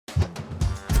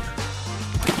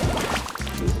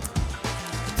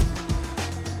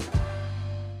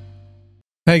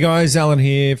Hey guys, Alan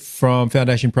here from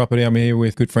Foundation Property. I'm here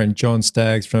with good friend John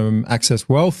Staggs from Access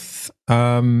Wealth.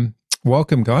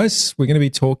 Welcome, guys. We're going to be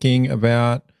talking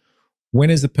about when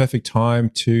is the perfect time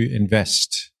to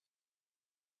invest.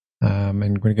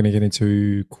 And we're going to get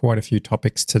into quite a few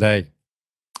topics today.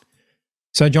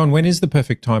 So, John, when is the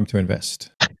perfect time to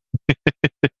invest?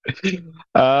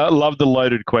 Love the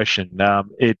loaded question.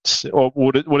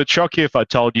 Would it shock you if I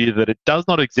told you that it does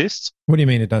not exist? What do you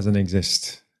mean it doesn't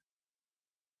exist?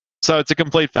 So it's a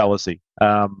complete fallacy.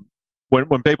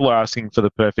 When people are asking for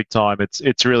the perfect time,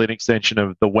 it's really an extension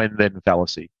of the when then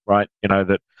fallacy, right? You know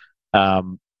that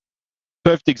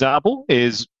perfect example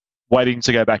is waiting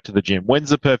to go back to the gym. When's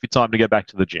the perfect time to go back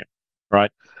to the gym, right?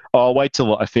 Oh, I'll wait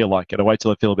till I feel like it. I'll wait till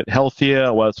I feel a bit healthier.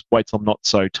 I'll wait till I'm not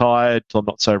so tired, till I'm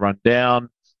not so run down.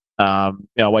 I'll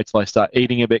wait till I start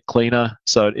eating a bit cleaner,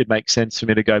 so it makes sense for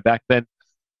me to go back then.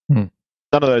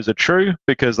 None of those are true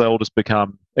because they all just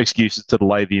become excuses to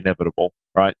delay the inevitable,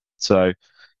 right? So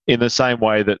in the same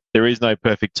way that there is no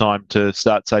perfect time to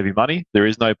start saving money, there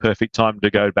is no perfect time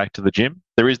to go back to the gym,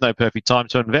 there is no perfect time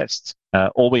to invest.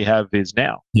 All we have is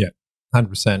now. Yeah,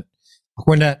 100%.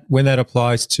 When that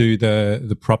applies to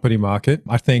the property market,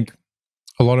 I think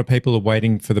a lot of people are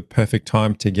waiting for the perfect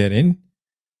time to get in.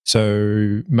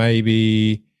 So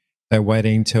maybe they're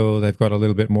waiting till they've got a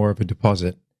little bit more of a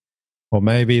deposit. Or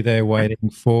maybe they're waiting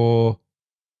for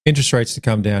interest rates to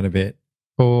come down a bit.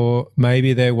 Or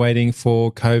maybe they're waiting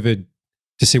for COVID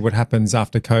to see what happens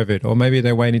after COVID. Or maybe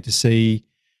they're waiting to see,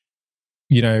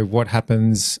 what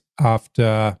happens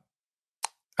after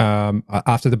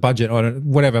the budget or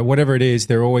whatever it is.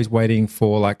 They're always waiting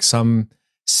for like some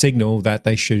signal that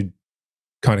they should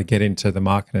kind of get into the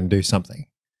market and do something.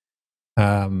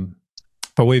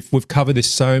 But we've covered this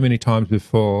so many times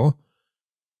before.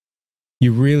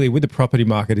 You really, with the property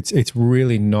market, it's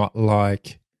really not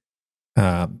like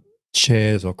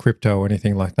shares or crypto or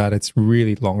anything like that. It's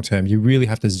really long term. You really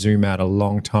have to zoom out a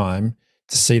long time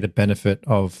to see the benefit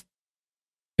of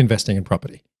investing in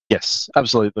property. Yes,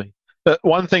 absolutely.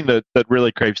 One thing that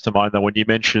really creeps to mind, though, when you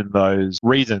mention those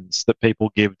reasons that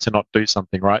people give to not do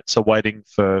something, right? So waiting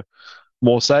for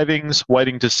more savings,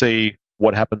 waiting to see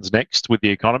what happens next with the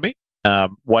economy,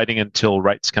 waiting until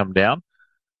rates come down.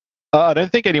 I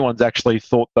don't think anyone's actually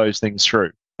thought those things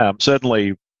through.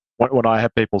 Certainly, when I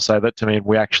have people say that to me and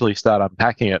we actually start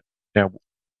unpacking it, then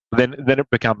it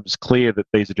becomes clear that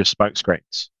these are just smoke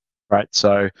screens, right?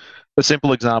 So, a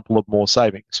simple example of more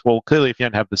savings. Well, clearly, if you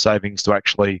don't have the savings to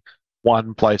actually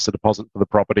place a deposit for the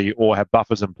property or have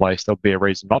buffers in place, there'll be a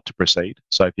reason not to proceed.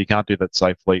 So, if you can't do that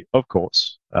safely, of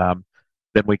course,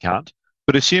 then we can't.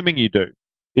 But assuming you do,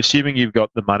 assuming you've got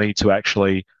the money to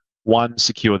actually one,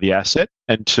 secure the asset,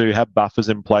 and two, have buffers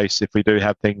in place if we do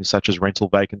have things such as rental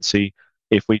vacancy,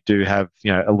 if we do have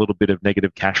a little bit of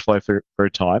negative cash flow for a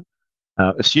time,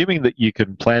 assuming that you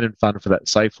can plan and fund for that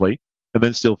safely, and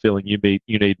then still feeling you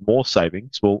need more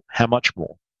savings. Well, how much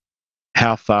more?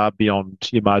 How far beyond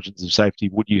your margins of safety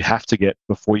would you have to get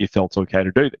before you felt okay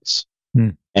to do this?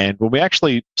 And when we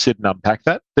actually sit and unpack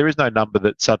that, there is no number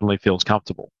that suddenly feels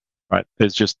comfortable, right?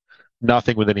 There's just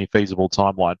nothing with any feasible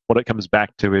timeline. What it comes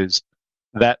back to is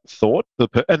that thought,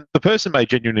 and the person may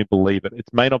genuinely believe it. It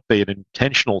may not be an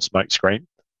intentional smokescreen.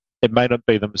 It may not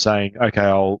be them saying, "Okay,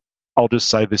 I'll just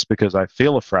say this because I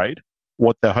feel afraid."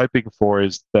 What they're hoping for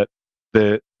is that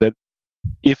that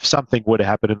if something were to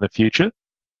happen in the future,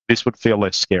 this would feel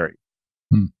less scary.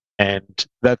 And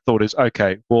that thought is,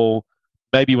 okay, well,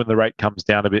 maybe when the rate comes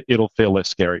down a bit, it'll feel less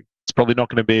scary. It's probably not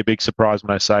going to be a big surprise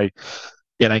when I say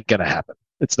it ain't going to happen.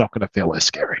 It's not going to feel less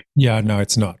scary. Yeah, no,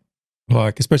 it's not.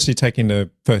 Like, especially taking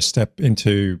the first step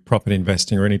into property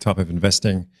investing or any type of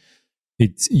investing,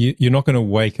 you're not going to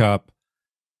wake up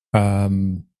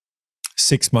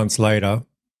 6 months later,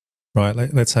 right?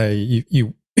 Let's say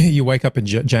you wake up in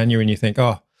January and you think,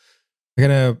 oh,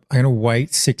 I'm gonna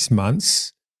wait 6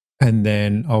 months and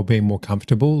then I'll be more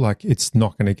comfortable. Like, you're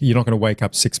not gonna wake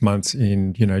up 6 months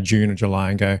in June or July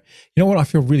and go, you know what, I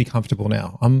feel really comfortable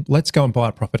now. Let's go and buy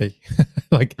a property.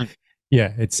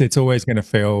 Yeah, it's always going to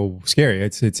feel scary.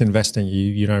 It's investing.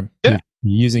 You're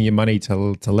using your money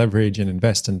to leverage and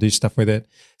invest and do stuff with it.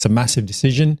 It's a massive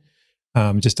decision.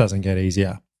 Just doesn't get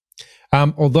easier.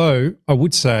 Although I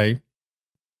would say,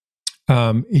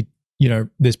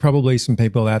 there's probably some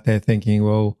people out there thinking,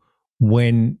 well,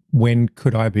 when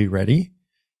could I be ready?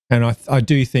 And I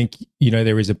do think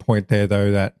there is a point there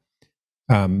though that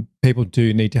people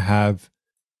do need to have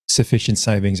sufficient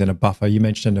savings and a buffer. You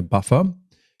mentioned a buffer.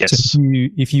 Yes. So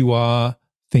if you are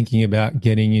thinking about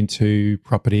getting into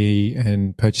property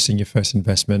and purchasing your first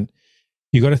investment,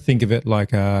 you got to think of it like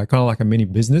kind of like a mini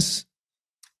business.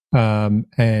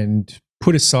 And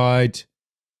put aside,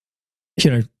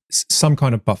 some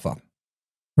kind of buffer,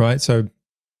 right? So,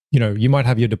 you might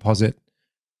have your deposit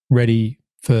ready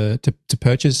to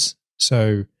purchase.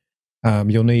 So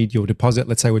you'll need your deposit.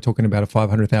 Let's say we're talking about a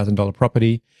 $500,000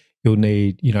 property. You'll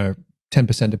need,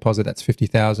 10% deposit. That's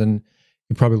 $50,000.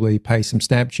 You probably pay some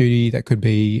stamp duty. That could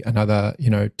be another,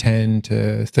 $10,000 to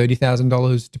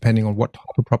 $30,000, depending on what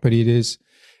type of property it is.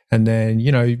 And then,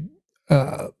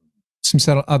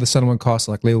 some other settlement costs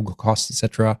like legal costs,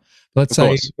 etc. Let's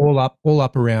say all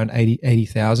up around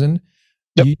 80,000.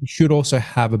 Yep. You should also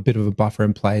have a bit of a buffer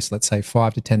in place. Let's say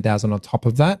 5,000 to 10,000 on top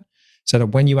of that, so that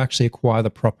when you actually acquire the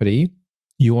property,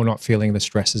 you are not feeling the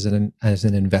stress as an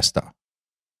investor.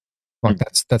 Like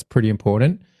that's pretty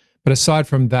important. But aside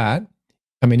from that,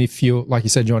 I mean, if you're, like you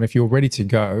said, John, if you're ready to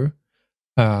go,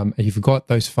 and you've got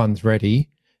those funds ready,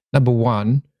 number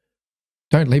one,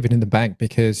 don't leave it in the bank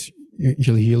because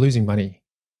you're losing money.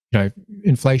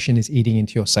 Inflation is eating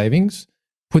into your savings.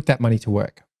 Put that money to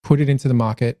work. Put it into the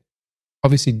market.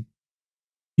 Obviously,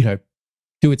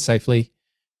 do it safely.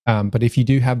 But if you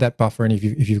do have that buffer and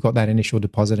if you've got that initial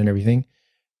deposit and everything,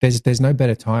 there's no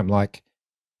better time. Like,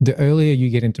 the earlier you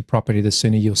get into property, the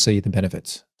sooner you'll see the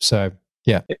benefits. So,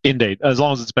 yeah. Indeed, as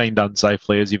long as it's being done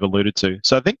safely, as you've alluded to.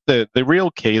 So I think the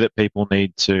real key that people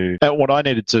need to, what I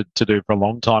needed to do for a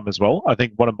long time as well, I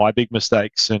think one of my big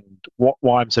mistakes and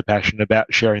why I'm so passionate about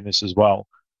sharing this as well,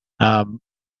 one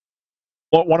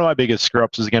of my biggest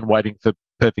screw-ups is, again, waiting for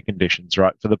perfect conditions,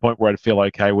 right? For the point where I'd feel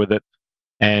okay with it.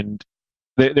 And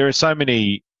there are so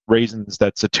many reasons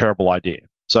that's a terrible idea.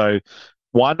 So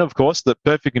one, of course, that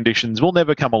perfect conditions will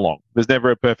never come along. There's never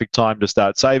a perfect time to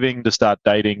start saving, to start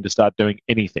dating, to start doing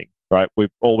anything, right?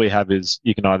 All we have is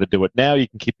you can either do it now, you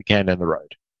can kick the can down the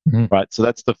road, right? So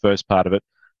that's the first part of it.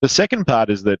 The second part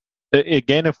is that,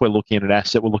 again, if we're looking at an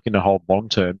asset, we're looking to hold long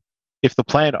term. If the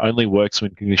plan only works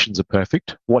when conditions are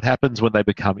perfect, what happens when they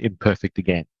become imperfect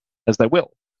again? As they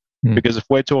will. Because if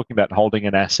we're talking about holding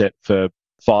an asset for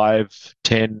 5,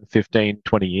 10, 15,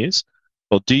 20 years,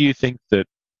 well, do you think that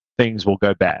things will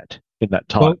go bad in that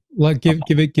time? Well, like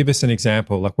give us an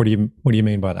example. Like, what do you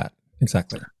mean by that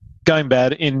exactly? Going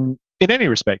bad in any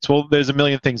respect. Well, there's a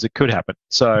million things that could happen.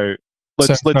 So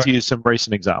let's use some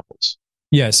recent examples.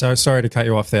 Yeah. So sorry to cut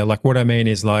you off there. Like, what I mean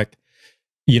is, like,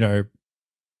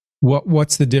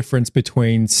 what's the difference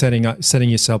between setting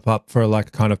yourself up for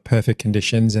like kind of perfect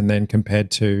conditions and then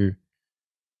compared to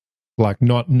like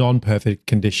non-perfect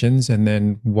conditions, and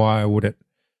then why would it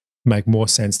make more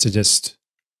sense to just,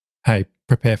 hey,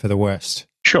 prepare for the worst?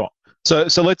 Sure. So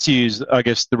let's use, I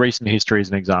guess, the recent history as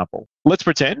an example. Let's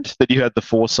pretend that you had the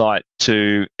foresight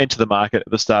to enter the market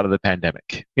at the start of the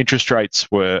pandemic. Interest rates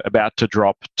were about to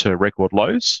drop to record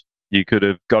lows. You could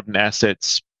have gotten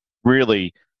assets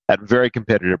really at very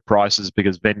competitive prices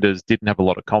because vendors didn't have a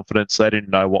lot of confidence. They didn't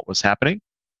know what was happening.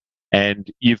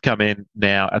 And you've come in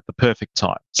now at the perfect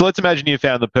time. So let's imagine you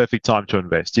found the perfect time to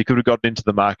invest. You could have gotten into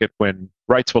the market when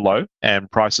rates were low and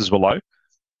prices were low,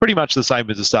 pretty much the same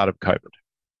as the start of COVID,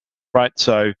 right?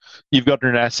 So you've gotten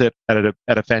an asset at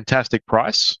a fantastic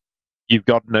price. You've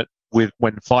gotten it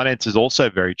when finance is also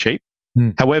very cheap.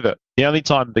 However, the only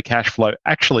time the cash flow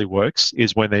actually works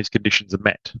is when these conditions are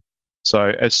met.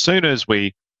 So as soon as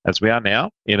we are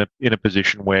now in a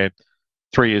position where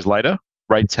 3 years later,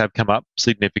 rates have come up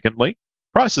significantly.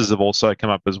 Prices have also come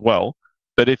up as well.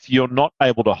 But if you're not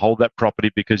able to hold that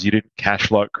property because you didn't cash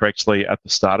flow it correctly at the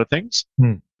start of things,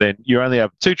 then you only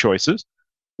have two choices.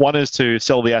 One is to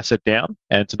sell the asset down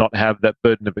and to not have that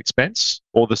burden of expense.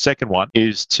 Or the second one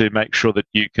is to make sure that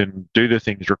you can do the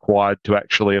things required to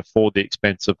actually afford the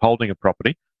expense of holding a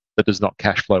property that does not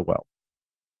cash flow well,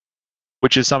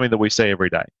 which is something that we see every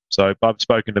day. So I've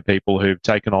spoken to people who've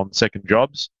taken on second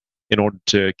jobs in order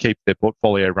to keep their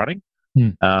portfolio running.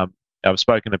 I've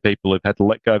spoken to people who've had to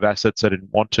let go of assets they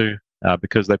didn't want to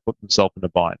because they put themselves in a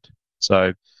bind.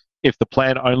 So if the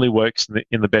plan only works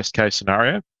in the best case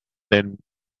scenario, then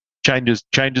changes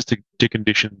to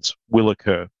conditions will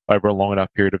occur over a long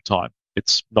enough period of time.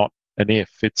 It's not an if,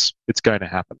 it's going to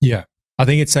happen. Yeah. I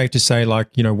think it's safe to say,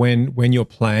 like, when you're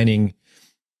planning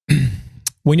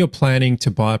when you're planning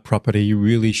to buy a property, you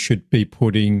really should be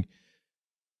putting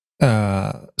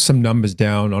some numbers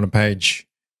down on a page.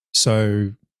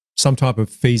 So some type of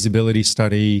feasibility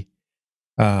study,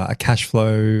 a cash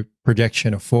flow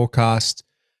projection, a forecast,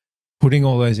 putting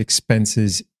all those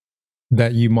expenses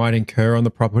that you might incur on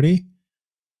the property.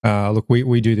 Look,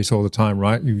 we do this all the time,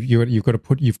 right? You've got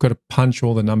to punch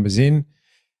all the numbers in,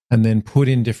 and then put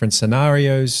in different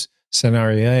scenarios: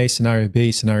 scenario A, scenario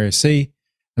B, scenario C,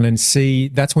 and then C.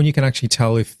 That's when you can actually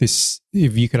tell if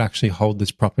you could actually hold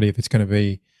this property, if it's going to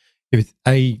be, if it's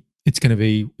A, it's going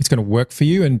to work for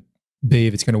you, and B,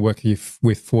 if it's going to work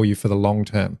for you for the long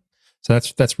term. So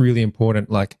that's really important.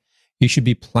 Like, you should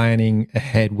be planning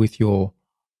ahead with your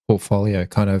portfolio,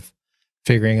 kind of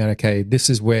figuring out, okay, these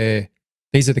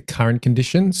are the current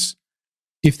conditions.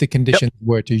 If the conditions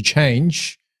were to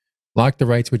change, like the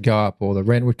rates would go up or the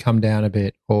rent would come down a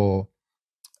bit or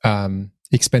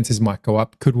expenses might go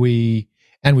up,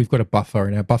 and we've got a buffer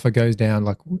and our buffer goes down,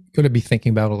 like, we've got to be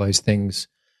thinking about all those things.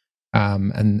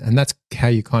 And that's how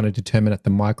you kind of determine at the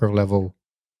micro level,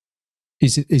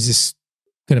 is this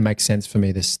going to make sense for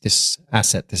me, this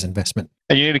asset, this investment?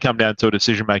 And you need to come down to a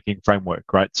decision-making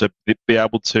framework, right? So be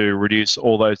able to reduce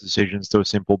all those decisions to a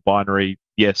simple binary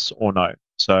yes or no.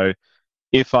 So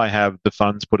if I have the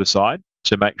funds put aside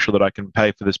to make sure that I can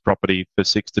pay for this property for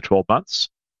 6 to 12 months,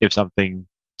 if something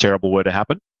terrible were to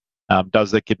happen,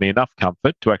 does that give me enough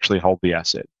comfort to actually hold the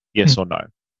asset? Yes or no,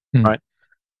 right?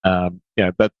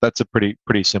 That's a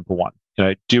pretty simple one.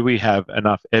 Do we have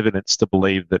enough evidence to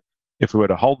believe that if we were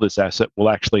to hold this asset, we'll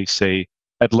actually see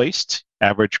at least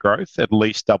average growth, at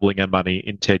least doubling our money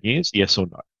in 10 years? Yes or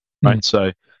no, right?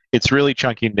 So it's really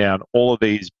chunking down all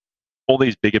these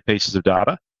bigger pieces of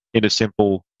data into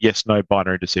simple yes/no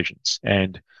binary decisions.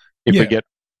 And if we get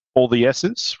all the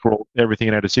yeses for everything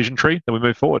in our decision tree, then we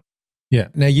move forward. Yeah.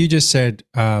 Now, you just said,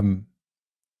 one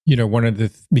of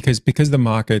the because the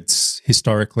market's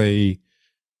historically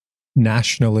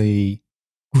nationally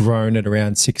grown at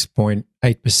around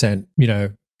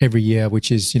 6.8%, every year,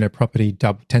 which is, property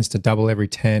tends to double every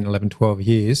 10, 11, 12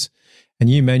 years. And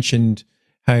you mentioned,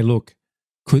 hey, look,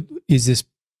 is this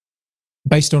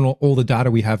based on all the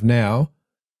data we have now,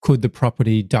 could the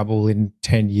property double in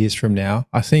 10 years from now?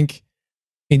 I think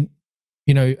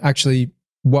actually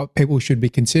what people should be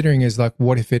considering is, like,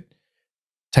 what if it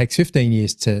takes 15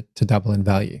 years to double in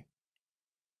value?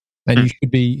 And you should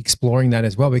be exploring that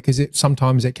as well, because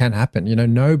sometimes it can happen.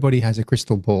 Nobody has a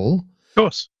crystal ball. Of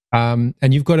course. And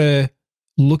you've got to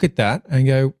look at that and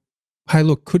go, hey,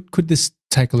 look, could this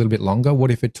take a little bit longer?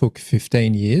 What if it took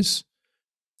 15 years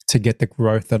to get the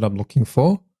growth that I'm looking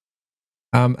for?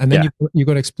 And then you've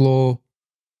got to explore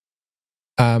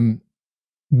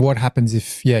what happens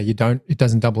if, it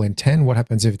doesn't double in 10? What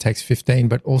happens if it takes 15?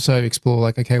 But also explore,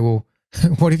 like, okay, well,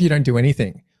 what if you don't do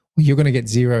anything? Well, you're going to get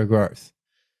zero growth.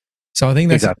 So I think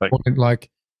that's important. Like,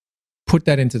 put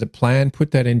that into the plan,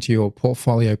 put that into your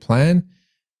portfolio plan.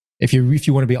 If you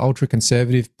want to be ultra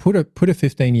conservative, put a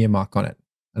 15-year mark on it.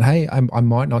 And hey, I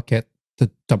might not get the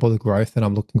double the growth that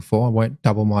I'm looking for. I won't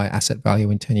double my asset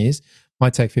value in 10 years.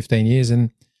 Might take 15 years.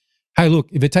 And hey, look,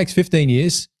 if it takes 15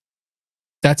 years,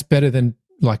 that's better than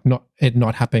like not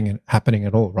happening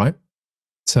at all, right?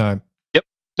 So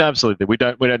absolutely, we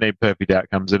don't need perfect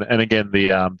outcomes. And again,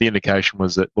 the indication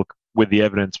was that, look, with the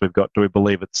evidence we've got, do we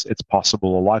believe it's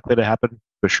possible or likely to happen?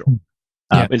 For sure.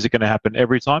 Is it going to happen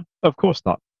every time? Of course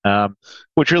not.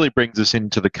 Which really brings us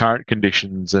into the current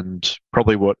conditions and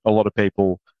probably what a lot of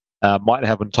people might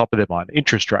have on top of their mind: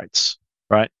 interest rates,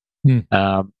 right?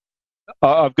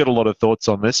 I've got a lot of thoughts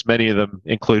on this. Many of them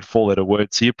include four-letter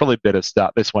words, so you probably better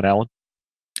start this one, Alan.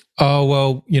 Oh,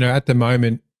 well, at the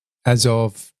moment, as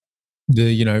of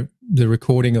the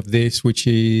recording of this, which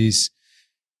is,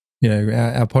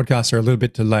 our podcasts are a little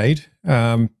bit delayed,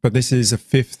 but this is the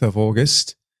 5th of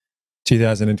August,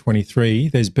 2023.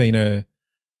 There's been a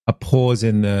pause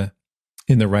in the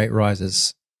rate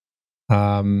rises.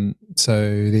 So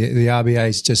the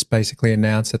RBA's just basically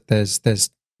announced that there's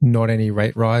not any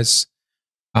rate rise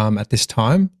at this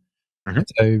time.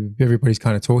 So everybody's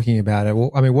kind of talking about it.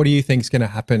 Well, I mean, what do you think is going to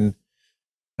happen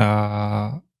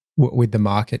with the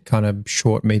market, kind of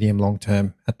short, medium, long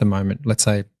term at the moment? Let's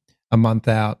say a month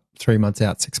out, 3 months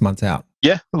out, 6 months out.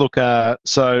 Yeah, look.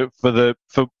 So for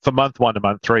month 1 to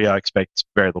month 3, I expect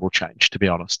very little change, to be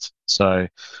honest. So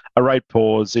a rate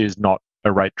pause is not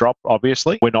a rate drop.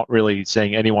 Obviously, we're not really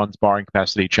seeing anyone's borrowing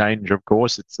capacity change. Of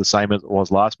course, it's the same as it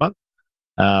was last month.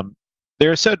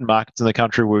 There are certain markets in the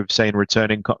country where we've seen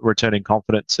returning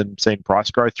confidence and seen price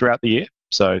growth throughout the year.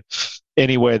 So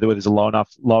anywhere where there's a low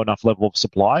enough level of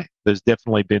supply, there's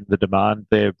definitely been the demand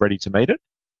there ready to meet it.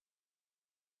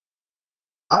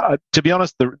 To be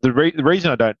honest, the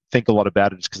reason I don't think a lot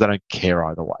about it is because I don't care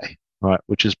either way, right?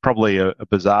 Which is probably a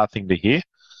bizarre thing to hear.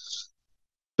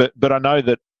 But I know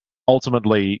that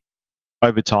ultimately,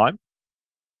 over time,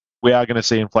 we are going to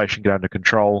see inflation get under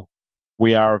control.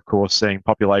 We are, of course, seeing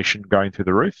population going through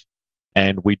the roof,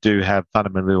 and we do have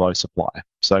fundamentally low supply.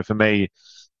 So for me,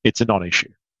 it's a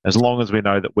non-issue. As long as we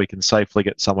know that we can safely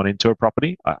get someone into a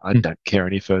property, I don't care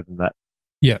any further than that.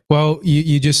 Yeah. Well,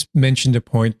 you just mentioned a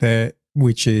point there,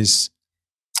 which is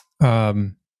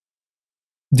different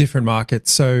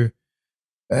markets. So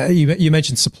You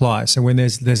mentioned supply. So when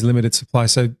there's limited supply,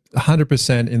 so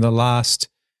 100% in the last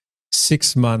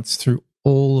 6 months through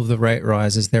all of the rate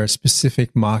rises, there are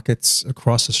specific markets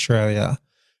across Australia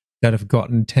that have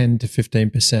gotten 10 to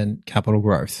 15% capital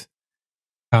growth,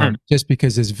 just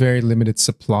because there's very limited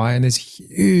supply and there's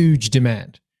huge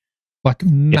demand, like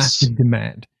massive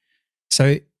demand.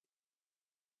 So,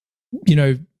 you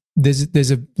know,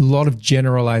 there's a lot of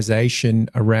generalization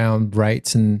around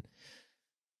rates and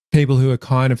people who are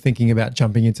kind of thinking about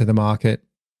jumping into the market,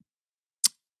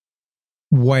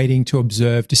 waiting to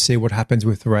observe to see what happens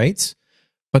with rates.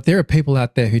 But there are people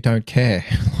out there who don't care.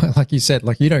 Like you said,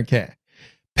 like you don't care.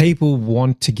 People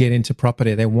want to get into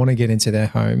property. They want to get into their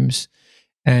homes.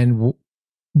 And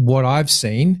what I've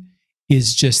seen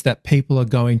is just that people are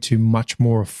going to much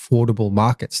more affordable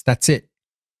markets. That's it.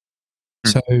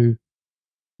 So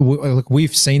look,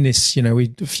 we've seen this, you know, a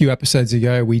few episodes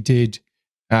ago, we did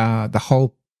the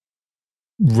whole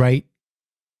rate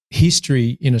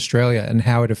history in Australia and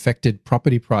how it affected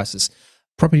property prices.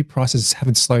 Property prices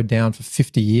haven't slowed down for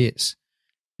 50 years.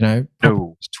 You know,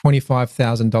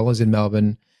 $25,000 in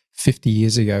Melbourne 50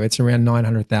 years ago. It's around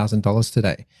 $900,000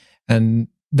 today. And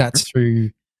that's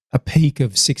through a peak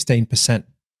of 16%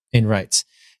 in rates.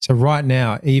 So right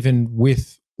now, even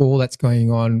with all that's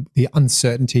going on, the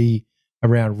uncertainty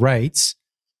around rates,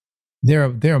 there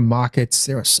are markets,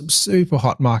 there are some super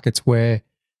hot markets where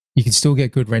you can still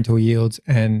get good rental yields,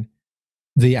 and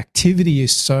the activity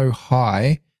is so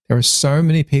high. There are so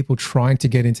many people trying to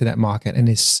get into that market, and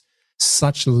there's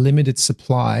such limited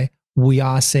supply. We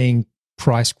are seeing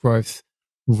price growth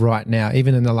right now.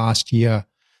 Even in the last year,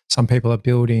 some people are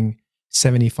building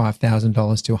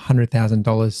 $75,000 to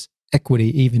 $100,000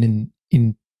 equity, even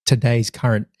in today's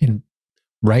current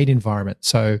rate environment.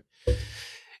 So,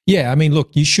 yeah, I mean,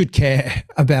 look, you should care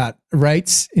about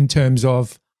rates in terms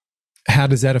of how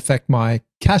does that affect my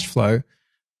cash flow.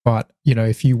 But, you know,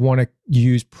 if you want to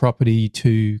use property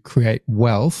to create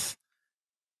wealth,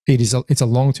 it's a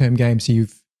long-term game. So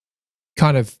you've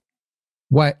kind of,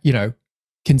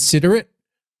 consider it,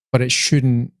 but you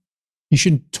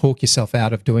shouldn't talk yourself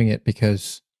out of doing it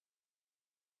because,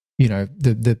 you know,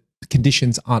 the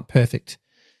conditions aren't perfect.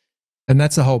 And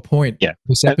that's the whole point. Yeah.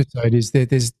 This episode is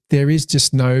there is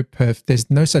just there's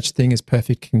no such thing as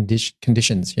perfect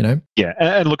conditions, you know? Yeah.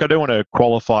 And look, I do want to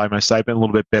qualify my statement a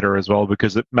little bit better as well,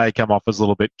 because it may come off as a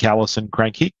little bit callous and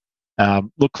cranky.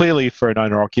 Look, clearly for an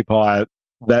owner-occupier,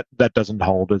 that doesn't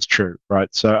hold as true,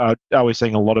 right? So are we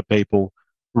seeing a lot of people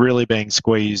really being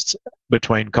squeezed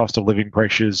between cost of living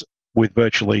pressures with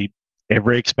virtually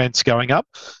every expense going up?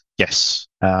 Yes.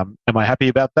 Am I happy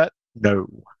about that? No,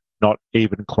 not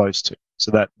even close to.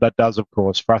 So that does, of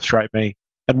course, frustrate me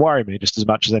and worry me just as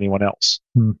much as anyone else.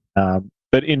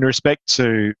 But in respect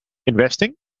to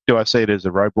investing, do I see it as a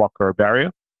roadblock or a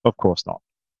barrier? Of course not.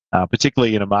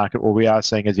 Particularly in a market where we are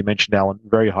seeing, as you mentioned, Alan,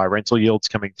 very high rental yields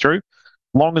coming through.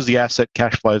 Long as the asset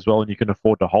cash flows well and you can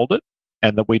afford to hold it,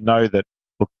 and that we know that,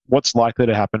 look, what's likely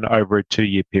to happen over a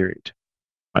 2-year period.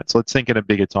 Right, so let's think in a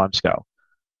bigger time scale,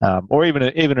 or even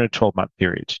in a 12-month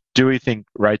period. Do we think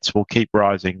rates will keep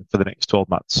rising for the next 12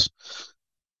 months?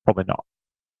 Probably not.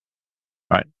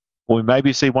 Right? Will we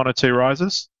maybe see 1 or 2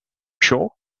 rises?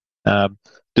 Sure.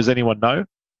 Does anyone know?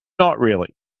 Not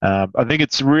really. I think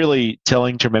it's really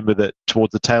telling to remember that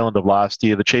towards the tail end of last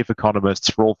year, the chief economists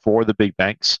for all 4 of the big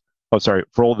banks, for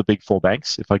all the big 4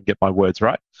 banks, if I can get my words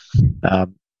right,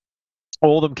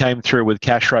 all of them came through with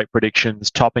cash rate predictions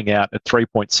topping out at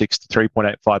 3.6 to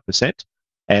 3.85%.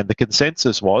 And the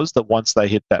consensus was that once they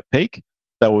hit that peak,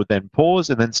 they would then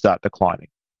pause and then start declining.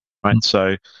 Right?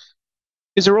 So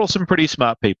these are all some pretty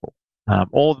smart people.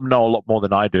 All of them know a lot more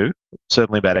than I do,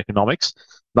 certainly about economics.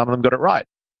 None of them got it right.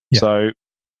 Yeah. So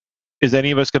is any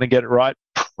of us going to get it right?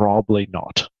 Probably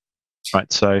not.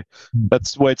 Right? So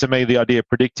that's where, to me, the idea of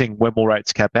predicting when will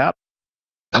rates cap out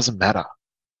doesn't matter.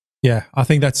 Yeah, I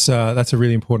think that's a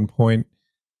really important point.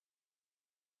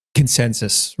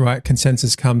 Consensus, right?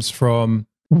 Consensus comes from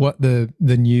what the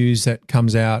news that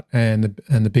comes out and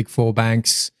the big 4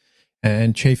 banks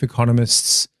and chief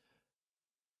economists,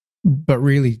 but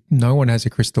really no one has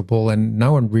a crystal ball and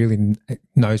no one really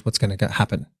knows what's going to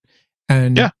happen.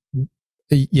 And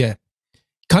yeah,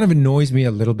 kind of annoys me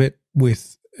a little bit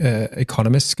with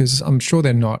economists, because I'm sure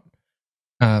they're not.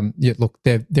 Look,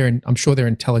 I'm sure they're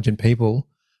intelligent people.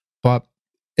 But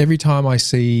every time I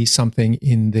see something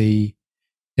in the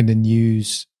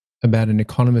news about an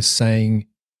economist saying,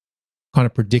 kind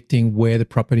of predicting where the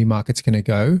property market's going to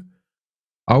go,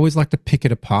 I always like to pick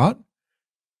it apart.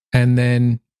 And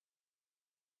then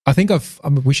I think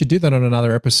we should do that on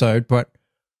another episode, but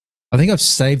I think I've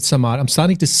saved some art. I'm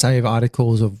starting to save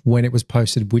articles of when it was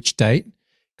posted, which date,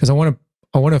 because I want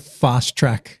to fast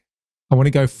track. I want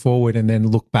to go forward and then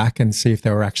look back and see if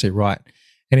they were actually right.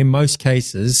 And in most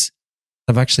cases,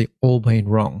 they've actually all been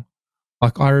wrong.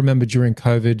 Like I remember during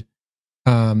COVID,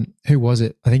 who was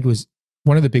it? I think it was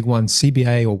one of the big ones,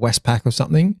 CBA or Westpac or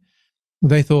something.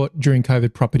 They thought during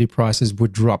COVID property prices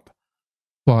would drop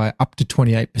by up to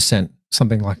 28%,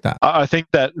 something like that. I think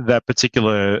that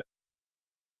particular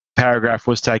paragraph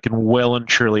was taken well and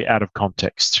truly out of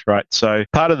context, right? So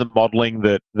part of the modelling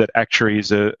that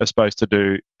actuaries are supposed to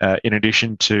do, in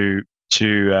addition to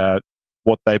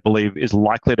what they believe is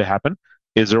likely to happen,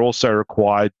 is they're also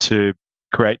required to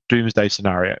create doomsday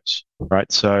scenarios,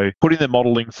 right? So putting the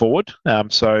modelling forward.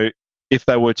 So if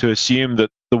they were to assume that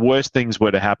the worst things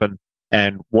were to happen,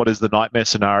 and what is the nightmare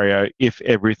scenario if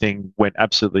everything went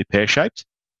absolutely pear-shaped,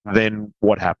 then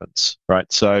what happens,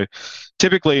 right? So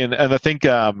typically, and I think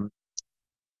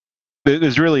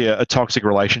there's really a toxic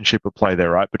relationship at play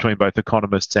there, right, between both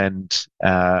economists and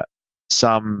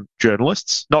some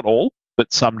journalists, not all,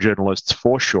 but some journalists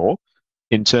for sure,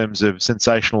 in terms of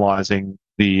sensationalizing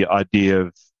the idea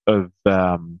of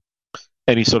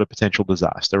any sort of potential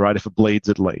disaster, right? If it bleeds,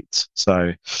 it leads.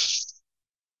 So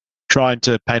trying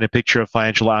to paint a picture of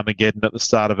financial Armageddon at the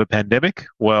start of a pandemic,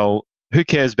 well, who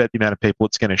cares about the amount of people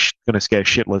it's going to scare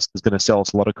shitless? It's going to sell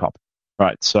us a lot of copper,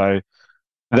 right? So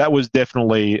that was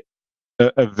definitely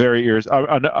a very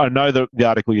I know the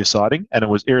article you're citing, and it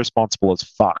was irresponsible as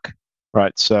fuck,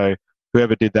 right? So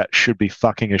whoever did that should be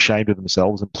fucking ashamed of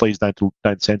themselves, and please don't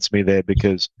censor me there,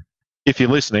 because if you're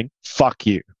listening, fuck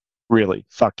you, really,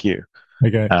 fuck you.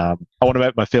 Okay. I want to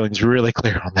make my feelings really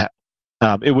clear on that.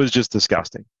 It was just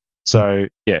disgusting. So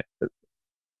yeah,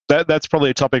 that's probably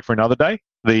a topic for another day.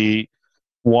 The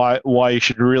why you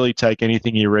should really take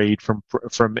anything you read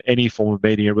from any form of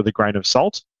media with a grain of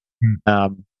salt.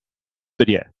 But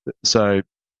yeah, so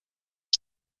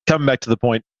coming back to the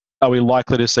point, are we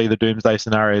likely to see the doomsday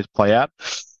scenarios play out?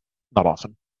 Not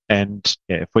often. And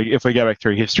yeah, if we go back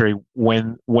through history,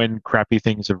 when crappy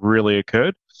things have really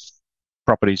occurred,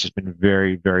 property's just been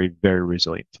very, very, very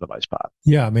resilient for the most part.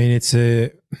 Yeah, I mean, if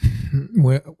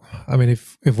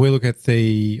we look at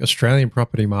the Australian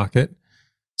property market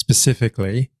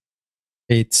specifically,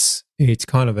 it's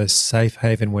kind of a safe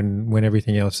haven when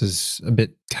everything else is a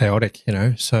bit chaotic, you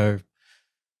know. So,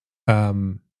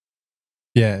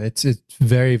 yeah, it's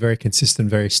very, very consistent,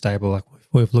 very stable. Like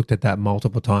we've looked at that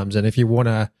multiple times, and if you want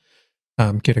to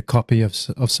get a copy of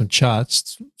some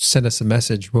charts, send us a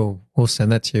message. We'll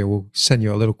send that to you. We'll send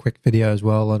you a little quick video as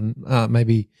well, and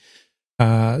maybe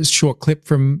a short clip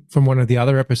from one of the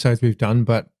other episodes we've done.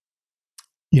 But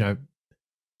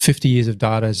 50 years of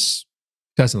data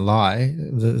doesn't lie.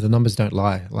 The numbers don't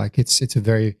lie. Like it's a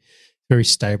very, very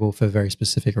stable for very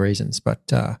specific reasons.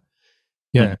 But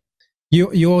yeah,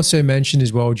 you also mentioned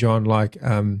as well, John. Like,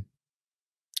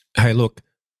 hey, look,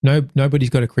 nobody's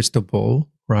got a crystal ball,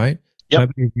 right? Yep.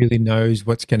 Nobody really knows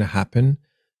what's going to happen.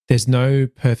 There's no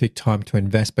perfect time to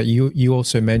invest. But you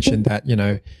also mentioned that,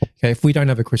 okay, if we don't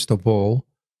have a crystal ball,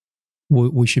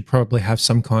 we should probably have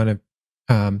some kind of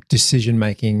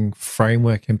decision-making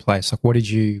framework in place. Like, what did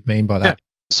you mean by that? Yeah.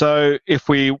 So if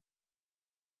we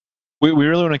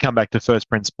really want to come back to first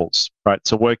principles, right?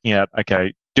 So working out,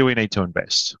 okay, do we need to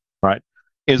invest, right?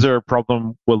 Is there a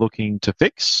problem we're looking to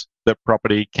fix that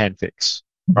property can fix,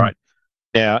 right?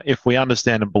 Now, if we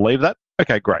understand and believe that,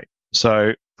 okay, great.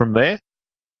 So from there,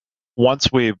 once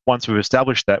we've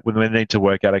established that, we then need to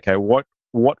work out, okay, what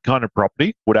kind of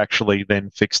property would actually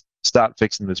then start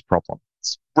fixing this problem?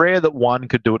 It's rare that one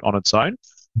could do it on its own.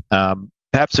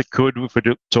 Perhaps it could if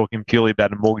we're talking purely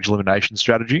about a mortgage elimination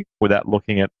strategy without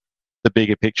looking at the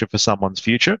bigger picture for someone's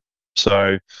future.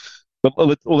 So,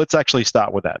 but let's actually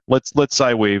start with that. Let's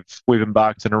say we've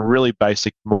embarked on a really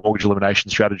basic mortgage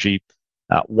elimination strategy.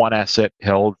 One asset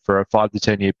held for a 5 to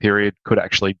 10 year period could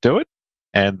actually do it,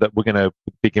 and that we're going to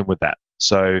begin with that.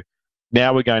 So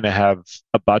now we're going to have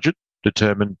a budget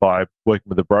determined by working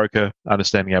with a broker,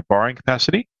 understanding our borrowing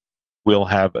capacity. We'll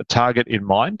have a target in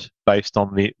mind based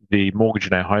on the mortgage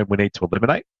in our home we need to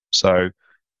eliminate. So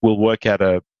we'll work out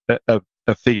a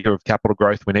figure of capital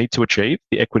growth we need to achieve,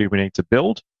 the equity we need to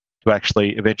build to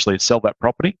actually eventually sell that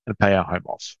property and pay our home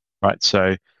off, right?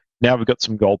 So now we've got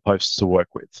some goalposts to work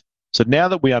with. So now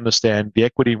that we understand the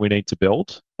equity we need to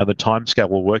build and the timescale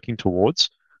we're working towards,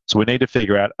 so we need to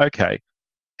figure out, okay,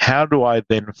 how do I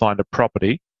then find a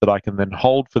property that I can then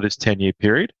hold for this 10-year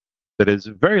period that is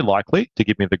very likely to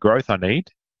give me the growth I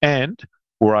need, and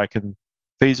where I can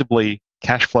feasibly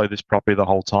cash flow this property the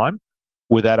whole time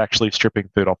without actually stripping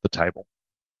food off the table.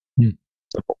 Hmm.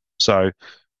 So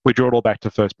we draw it all back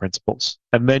to first principles.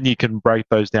 And then you can break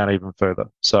those down even further.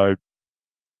 So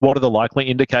what are the likely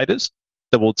indicators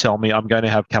that will tell me I'm going to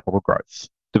have capital growth?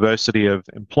 Diversity of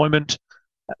employment,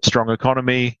 strong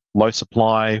economy, low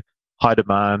supply, high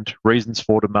demand, reasons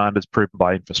for demand as proven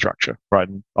by infrastructure, right?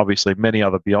 And obviously many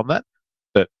other beyond that,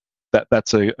 but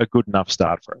that's a good enough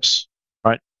start for us,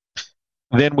 right?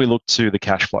 Then we look to the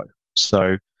cash flow.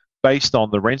 So based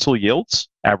on the rental yields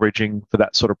averaging for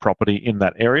that sort of property in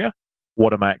that area,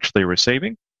 what am I actually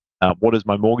receiving? What is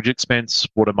my mortgage expense?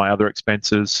 What are my other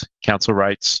expenses? Council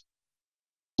rates,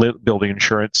 building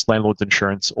insurance, landlord's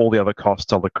insurance, all the other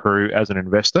costs I'll accrue as an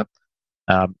investor.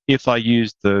 If I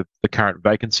use the current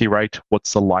vacancy rate,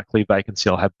 what's the likely vacancy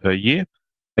I'll have per year?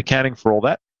 Accounting for all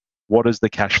that, what does the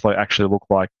cash flow actually look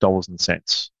like, dollars and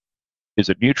cents? Is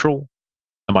it neutral?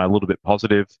 Am I a little bit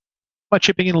positive? Am I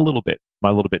chipping in a little bit? Am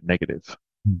I a little bit negative?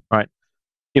 Right?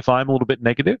 If I'm a little bit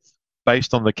negative,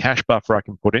 based on the cash buffer I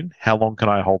can put in, how long can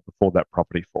I hold before that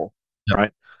property for? Yep.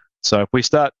 Right? So if we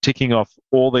start ticking off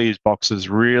all these boxes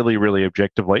really, really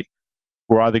objectively,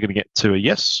 we're either going to get to a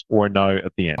yes or a no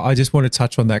at the end. I just want to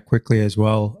touch on that quickly as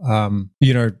well.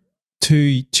 You know,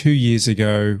 two years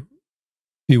ago,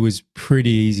 it was pretty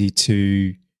easy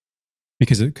to,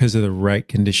 because of the rate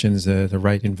conditions, the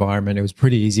rate environment, it was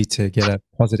pretty easy to get a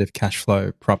positive cash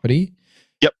flow property.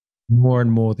 Yep. More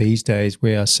and more these days,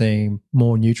 we are seeing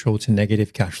more neutral to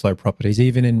negative cash flow properties,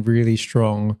 even in really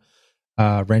strong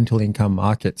rental income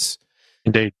markets.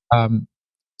 Indeed.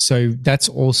 So that's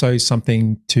also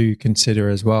something to consider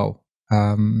as well.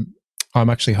 I'm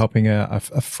actually helping a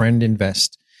friend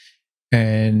invest,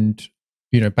 and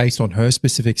you know, based on her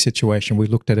specific situation, we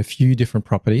looked at a few different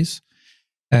properties,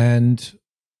 and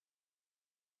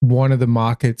one of the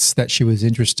markets that she was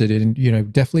interested in, you know,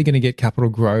 definitely going to get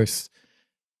capital growth,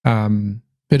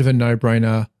 bit of a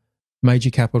no-brainer,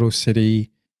 major capital city,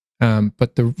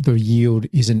 but the yield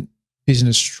isn't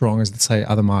as strong as, let's say,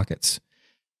 other markets.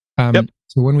 Yep.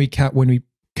 So when we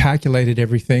calculated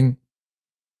everything,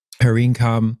 her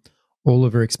income, all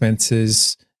of her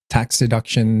expenses, tax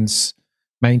deductions,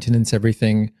 maintenance,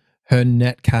 everything, her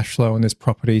net cash flow on this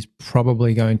property is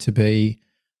probably going to be,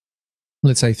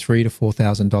 let's say, $3,000 to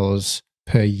 $4,000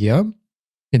 per year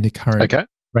in the current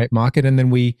rate market. And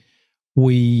then we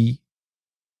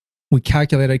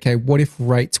calculate, okay, what if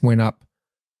rates went up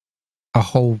a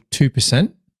whole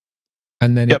 2%?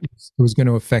 And then it was going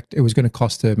to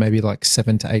cost her maybe like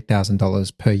 $7,000 to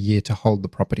 $8,000 per year to hold the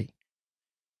property.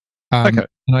 And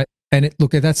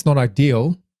that's not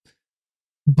ideal,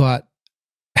 but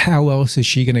how else is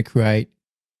she going to create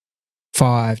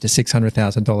 $500,000 to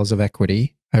 $600,000 of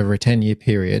equity over a 10-year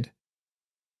period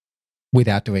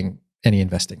without doing any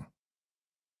investing?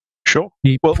 Sure.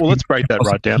 Well, let's break that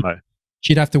right down though.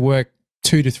 She'd have to work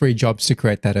 2 to 3 jobs to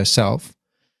create that herself.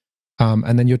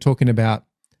 And then you're talking about,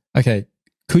 okay,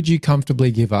 could you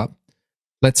comfortably give up,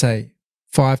 let's say,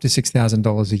 $5,000 to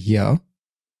 $6,000 a year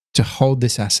to hold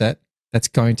this asset that's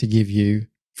going to give you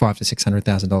 $500,000 to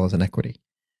 $600,000 in equity?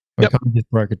 We kind of just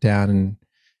broke it down and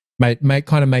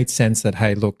made sense that,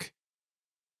 hey, look,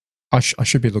 I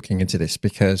should be looking into this,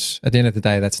 because at the end of the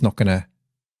day, that's not going to,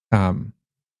 I'm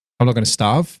not going to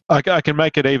starve. I can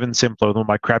make it even simpler with all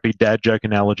my crappy dad joke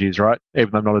analogies, right? Even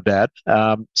though I'm not a dad.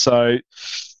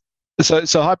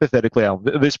 So hypothetically, Al,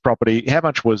 this property, how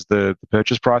much was the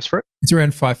purchase price for it? It's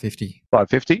around $550.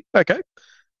 $550, okay.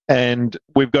 And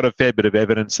we've got a fair bit of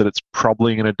evidence that it's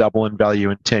probably going to double in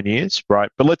value in 10 years, right?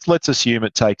 But let's assume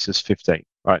it takes us 15,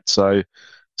 right? So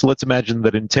let's imagine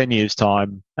that in 10 years'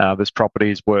 time, this property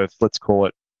is worth, let's call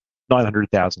it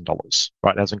 $900,000,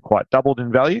 right? It hasn't quite doubled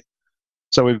in value.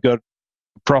 So we've got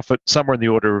profit somewhere in the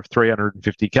order of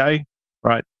 $350K,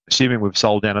 right? Assuming we've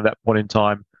sold down at that point in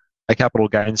time, a capital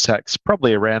gains tax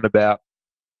probably around about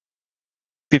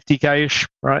 50K-ish,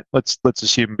 right? Let's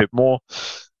assume a bit more.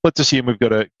 Let's assume we've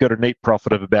got a neat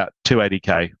profit of about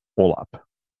 280K all up,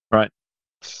 right?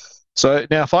 So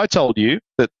now if I told you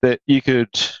that you could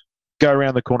go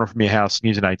around the corner from your house and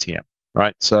use an ATM,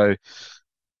 right? So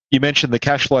you mentioned the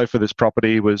cash flow for this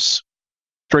property was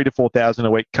 $3,000 to $4,000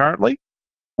 a week currently.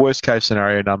 Worst case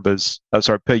scenario numbers,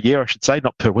 per year, I should say,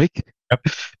 not per week. Yep.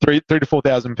 $3,000 to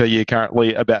 $4,000 per year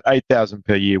currently, about $8,000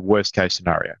 per year, worst case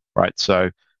scenario, right? So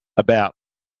about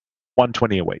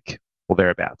 $120 a week or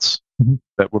thereabouts.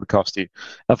 That would cost you.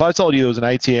 Now, if I told you there was an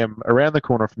ATM around the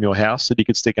corner from your house that you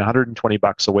could stick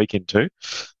 $120 a week into,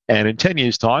 and in 10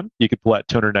 years' time, you could pull out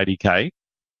 $280K,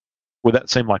 would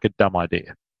that seem like a dumb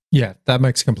idea? Yeah, that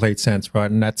makes complete sense, right?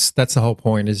 And that's the whole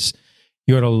point, is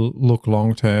you got to look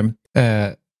long term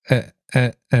and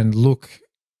look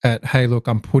at, hey, look,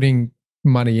 I'm putting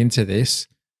money into this,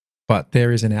 but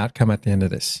there is an outcome at the end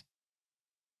of this.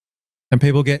 And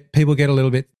people get a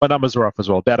little bit. My numbers are off as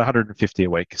well. About 150 a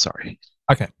week. Sorry.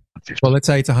 Okay. 150. Well, let's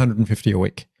say it's 150 a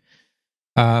week,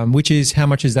 which is, how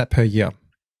much is that per year?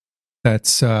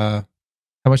 That's how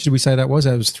much did we say that was?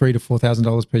 That was $3,000 to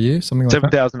 $4,000 per year, something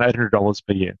like that. $7,800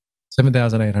 per year.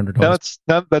 $7,800.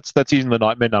 Now that's using the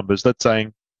nightmare numbers. That's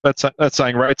saying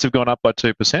rates have gone up by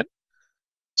 2%.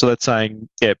 So that's saying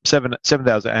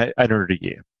 $7,800 a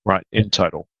year, right, in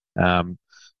total.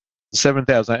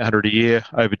 $7,800 a year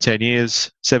over 10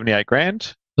 years, 78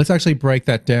 grand. Let's actually break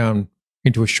that down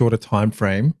into a shorter time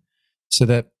frame, so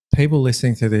that people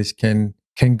listening to this can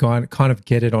kind of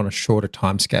get it on a shorter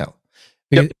time scale.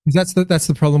 Because that's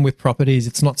the problem with properties.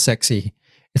 It's not sexy.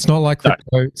 It's not like crypto.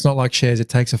 No. It's not like shares. It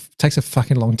takes a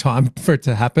fucking long time for it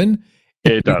to happen.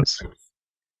 It does.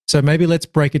 So maybe let's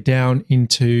break it down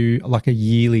into like a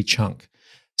yearly chunk.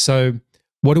 So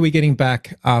what are we getting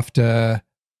back after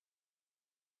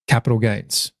capital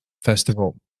gains, first of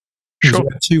all? Sure.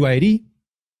 280.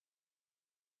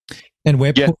 And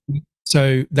we're putting,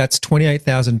 so that's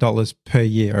 $28,000 per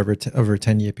year over a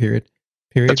 10-year period.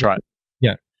 That's right.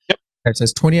 Yeah. Yep. Okay, so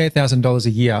it's $28,000 a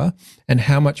year. And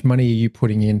how much money are you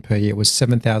putting in per year? Was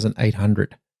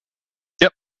 $7,800.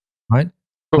 Yep. Right.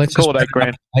 Let's call it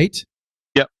 $8,000. 8.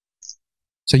 Yep.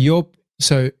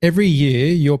 So every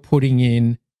year you're putting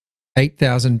in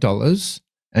 $8,000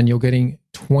 and you're getting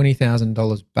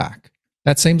 $20,000 back.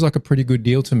 That seems like a pretty good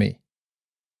deal to me.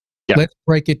 Yep. Let's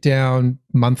break it down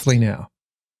monthly now.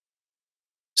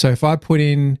 So if I put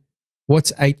in,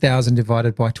 what's 8,000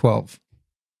 divided by 12?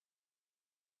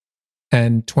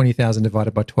 And 20,000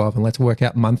 divided by 12. And let's work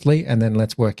out monthly, and then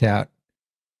let's work out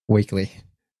weekly.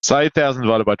 So 8,000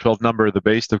 divided by 12, number of the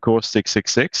beast, of course,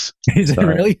 666. Is it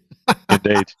really?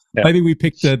 Indeed. Yeah. Maybe we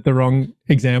picked the wrong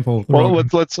example.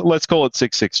 Let's call it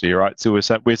 660, right? So we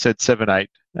said 7-8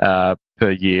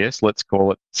 per year. So let's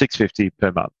call it 650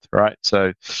 per month, right?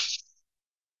 So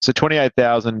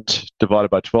 28,000 divided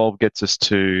by 12 gets us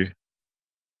to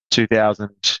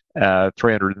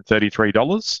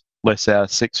 $2,333. Less our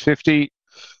 650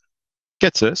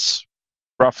 gets us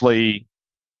roughly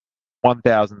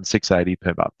 1,680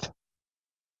 per month.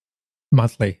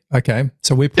 Monthly. Okay.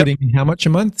 So we're putting in how much a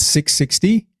month?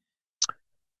 660?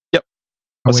 Yep.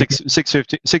 Or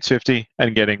 650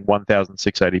 and getting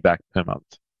 1,680 back per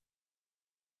month.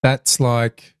 That's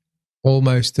like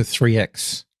almost a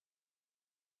 3x.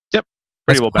 Yep.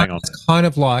 Pretty well bang on. It's kind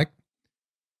of like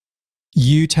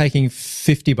you taking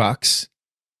 $50.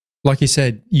 Like you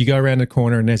said, you go around the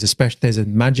corner and there's a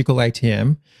magical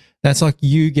ATM. That's like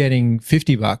you getting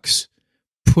 $50,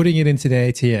 putting it into the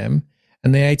ATM,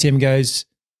 and the ATM goes,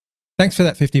 "Thanks for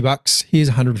that $50. Here's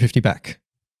 150 back."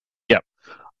 Yep.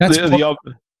 That's the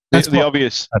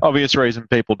obvious reason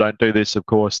people don't do this. Of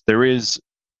course, there is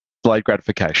delayed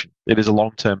gratification. It is a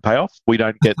long-term payoff. We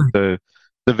don't get the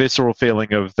visceral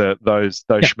feeling of those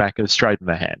schmackers straight in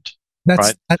the hand.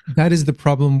 That is the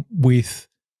problem with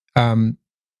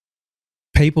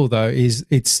people, though, is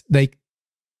they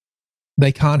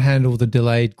can't handle the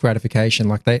delayed gratification.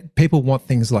 Like people want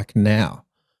things like now.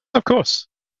 Of course.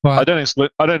 But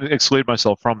I don't exclude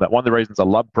myself from that. One of the reasons I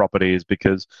love property is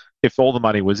because if all the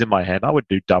money was in my hand, I would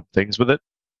do dumb things with it.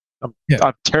 I'm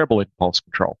terrible in impulse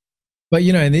control. But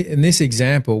in this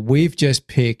example, we've just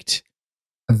picked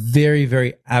a very,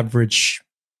 very average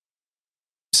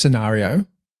scenario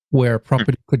where a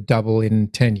property could double in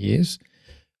 10 years.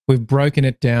 We've broken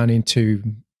it down into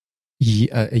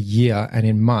a year and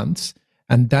in months,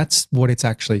 and that's what it's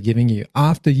actually giving you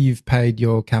after you've paid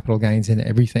your capital gains and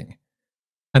everything.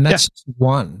 And that's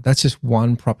just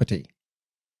one property.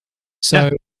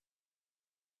 So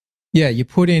you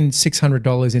put in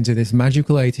 $600 into this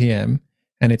magical ATM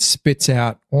and it spits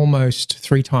out almost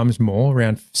 3 times more,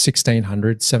 around $1,600,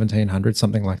 $1,700,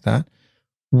 something like that.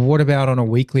 What about on a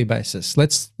weekly basis?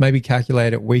 Let's maybe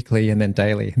calculate it weekly and then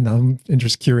daily. And I'm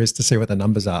just curious to see what the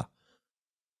numbers are.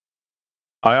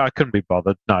 I couldn't be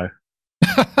bothered. No.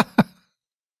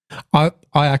 I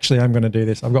actually am going to do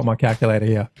this. I've got my calculator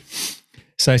here.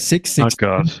 So 660. Oh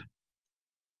God.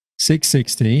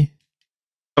 660.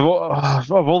 Of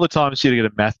all the times you get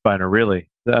a math boner, really.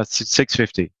 That's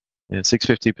 650. Yeah,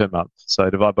 650 per month. So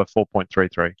divide by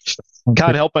 4.33.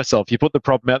 Can't help myself. You put the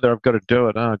problem out there, I've got to do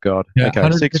it. Oh God. Yeah,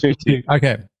 okay, 650.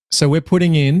 Okay. So we're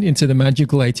putting into the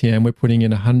magical ATM, we're putting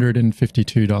in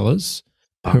 $152.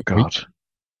 Oh God.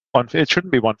 It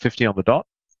shouldn't be 150 on the dot.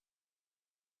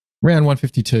 Around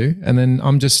 152. And then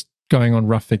I'm just going on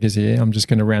rough figures here. I'm just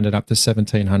going to round it up to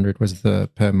 1,700 was the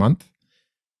per month.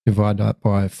 Divide that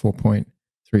by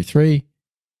 4.33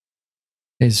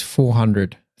 is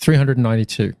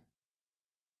 392.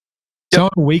 So on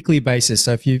a weekly basis,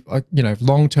 so if you,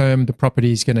 long term, the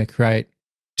property is going to create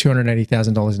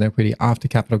 $280,000 in equity after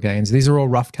capital gains. These are all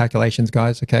rough calculations,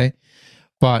 guys. Okay,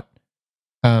 but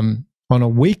on a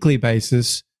weekly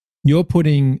basis, you're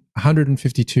putting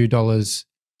 $152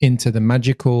 into the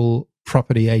magical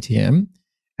property ATM,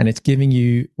 and it's giving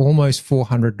you almost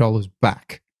 $400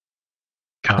 back.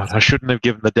 God, I shouldn't have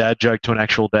given the dad joke to an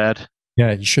actual dad.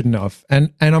 Yeah, you shouldn't have.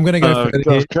 And I'm going to go further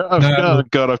here. Oh,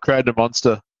 God, I've created a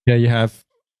monster. Yeah, you have.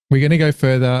 We're going to go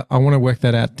further. I want to work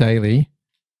that out daily.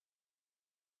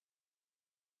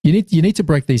 You need to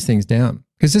break these things down,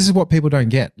 because this is what people don't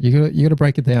get. You got to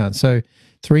break it down. So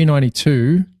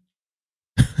 392.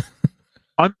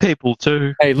 I'm people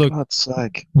too. Hey, look, for God's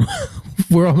sake.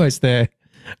 We're almost there.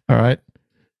 All right.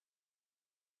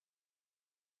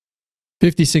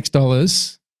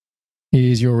 $56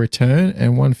 is your return,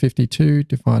 and 152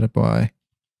 divided by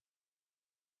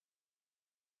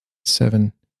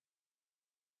 7.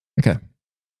 Okay.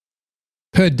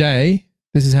 Per day,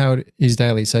 this is how it is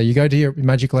daily. So you go to your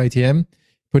magical ATM,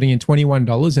 putting in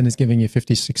 $21, and it's giving you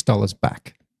 $56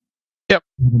 back. Yep.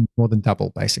 More than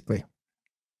double, basically.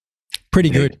 Pretty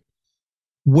good.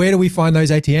 Where do we find those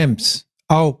ATMs?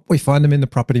 Oh, we find them in the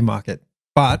property market.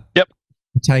 But it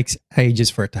takes ages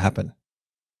for it to happen.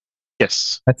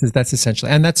 Yes. That's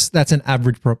essentially, and that's an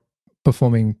average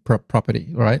performing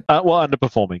property, right? Well,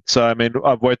 underperforming. So, I mean,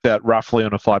 I've worked out roughly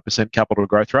on a 5% capital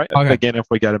growth rate. Okay. Again, if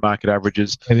we go to market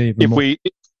averages, if we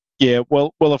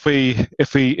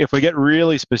get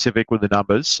really specific with the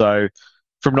numbers, so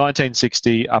from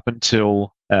 1960 up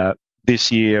until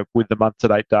this year with the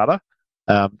month-to-date data,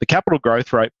 the capital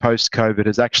growth rate post-COVID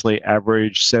has actually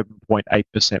averaged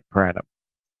 7.8% per annum.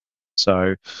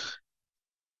 So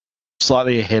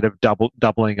slightly ahead of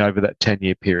doubling over that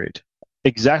 10-year period.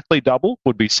 Exactly double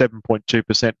would be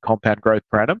 7.2% compound growth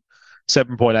per annum.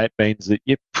 7.8 means that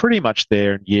you're pretty much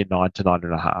there in year 9 to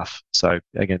 9.5. So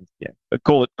again,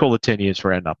 call it 10 years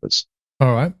for our numbers.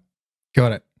 All right,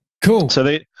 got it. Cool. So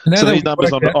these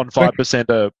numbers on 5%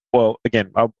 are, well,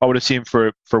 again, I would assume for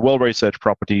a well-researched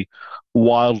property,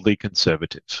 wildly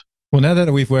conservative. Well, now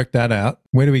that we've worked that out,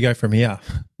 where do we go from here?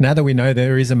 Now that we know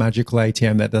there is a magical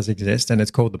ATM that does exist and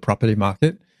it's called the property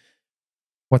market,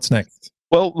 what's next?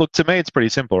 Well, look, to me, it's pretty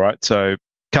simple, right? So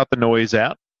cut the noise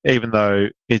out, even though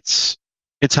it's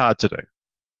hard to do,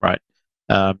 right?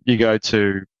 You go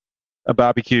to a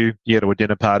barbecue, you go to a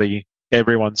dinner party,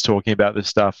 everyone's talking about this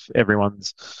stuff.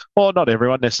 Well, not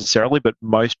everyone necessarily, but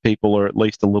most people are at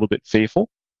least a little bit fearful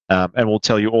and will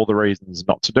tell you all the reasons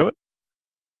not to do it.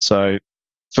 So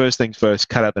first things first,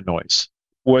 cut out the noise.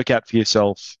 Work out for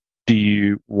yourself, do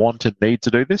you want and need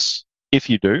to do this? If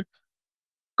you do,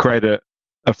 create a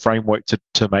framework to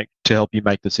help you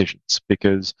make decisions,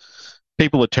 because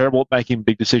people are terrible at making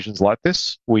big decisions like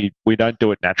this. We don't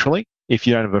do it naturally. If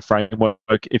you don't have a framework,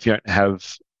 if you don't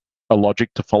have a logic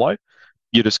to follow,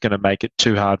 you're just going to make it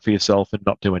too hard for yourself and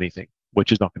not do anything,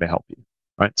 which is not going to help you,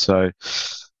 right? So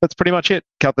that's pretty much it.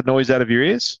 Cut the noise out of your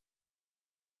ears.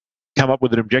 Come up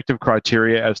with an objective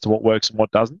criteria as to what works and what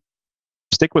doesn't.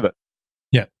 Stick with it.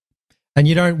 Yeah, and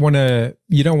you don't want to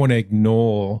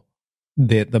ignore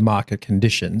the market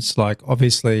conditions. Like,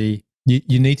 obviously,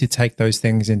 you need to take those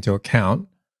things into account,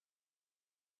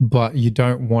 but you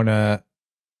don't want to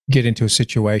get into a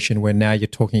situation where now you're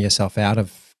talking yourself out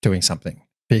of doing something.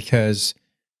 Because,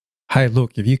 hey,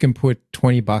 look, if you can put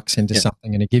 $20 into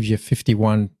something and it gives you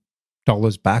 $51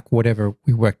 back, whatever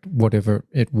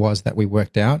it was that we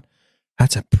worked out,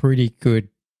 that's a pretty good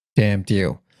damn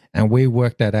deal. And we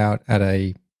worked that out at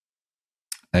a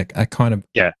kind of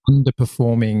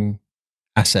underperforming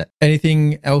asset.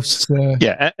 Anything else?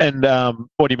 And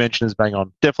what you mentioned is bang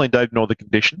on. Definitely don't ignore the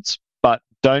conditions, but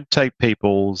don't take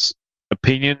people's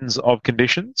opinions of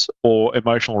conditions or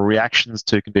emotional reactions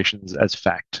to conditions as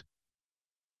fact.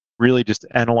 Really just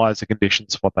analyze the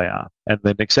conditions for what they are and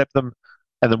then accept them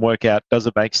and then work out, does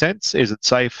it make sense? Is it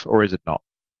safe or is it not?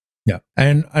 Yeah.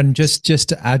 And just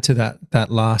to add to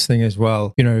that last thing as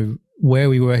well, where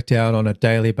we worked out on a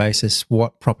daily basis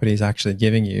what property is actually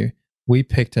giving you, we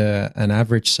picked an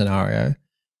average scenario.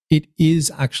 It is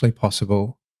actually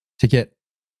possible to get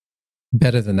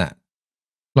better than that.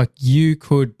 Like, you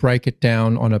could break it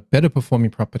down on a better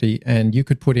performing property and you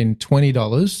could put in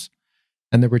 $20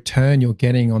 and the return you're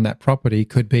getting on that property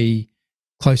could be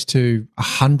close to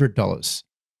 $100.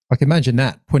 Like, imagine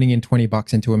that, putting in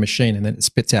 $20 into a machine and then it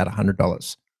spits out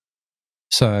 $100.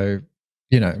 So,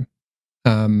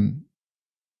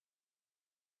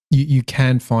 you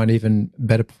can find even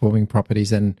better performing properties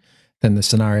than the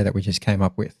scenario that we just came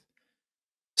up with.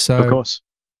 So, of course.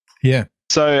 Yeah.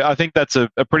 So I think that's a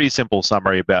pretty simple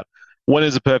summary about When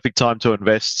is the perfect time to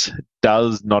invest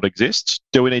does not exist.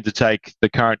 Do we need to take the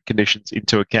current conditions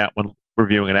into account when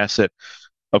reviewing an asset?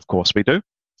 Of course we do.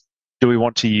 Do we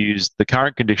want to use the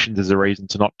current conditions as a reason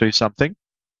to not do something?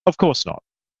 Of course not.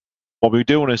 What we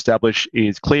do want to establish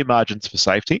is clear margins for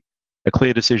safety, a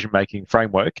clear decision-making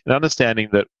framework, and understanding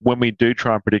that when we do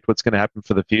try and predict what's going to happen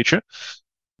for the future,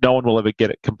 no one will ever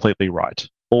get it completely right.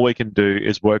 All we can do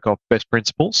is work off best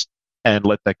principles and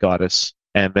let that guide us,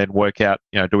 and then work out,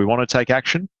 do we want to take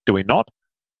action? Do we not?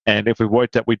 And if we've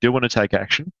worked out we do want to take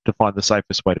action, to find the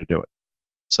safest way to do it.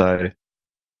 So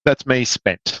that's me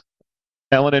spent.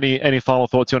 Allan, any final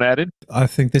thoughts you want to add in? I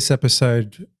think this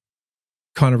episode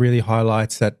kind of really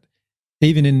highlights that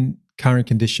even in current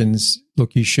conditions,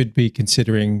 look, you should be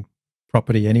considering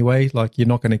property anyway. Like, you're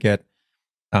not going to get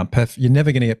you're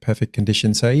never going to get perfect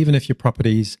conditions. So even if your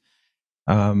property's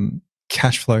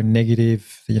cash flow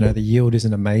negative, the yield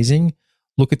isn't amazing,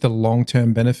 look at the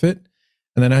long-term benefit.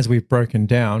 And then, as we've broken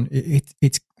down,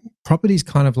 it's property's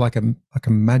kind of like a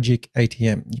magic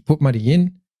ATM. You put money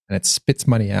in and it spits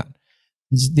money out.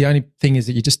 The only thing is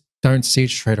that you just don't see it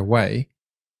straight away.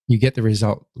 You get the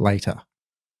result later.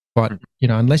 But,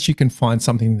 unless you can find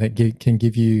something that can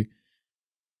give you,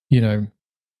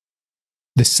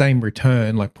 the same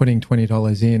return, like putting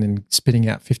 $20 in and spitting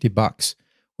out $50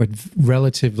 with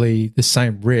relatively the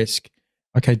same risk,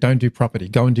 okay, don't do property.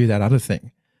 Go and do that other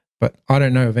thing. But I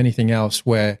don't know of anything else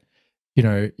where,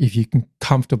 if you can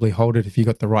comfortably hold it, if you've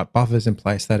got the right buffers in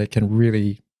place, that it can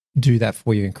really do that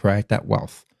for you and create that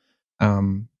wealth.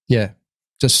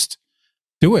 Just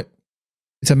do it.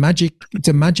 It's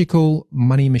a magical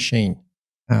money machine.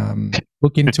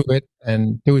 Look into it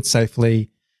and do it safely.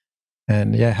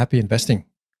 And happy investing.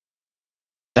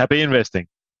 Happy investing.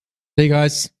 See you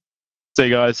guys. See you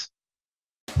guys.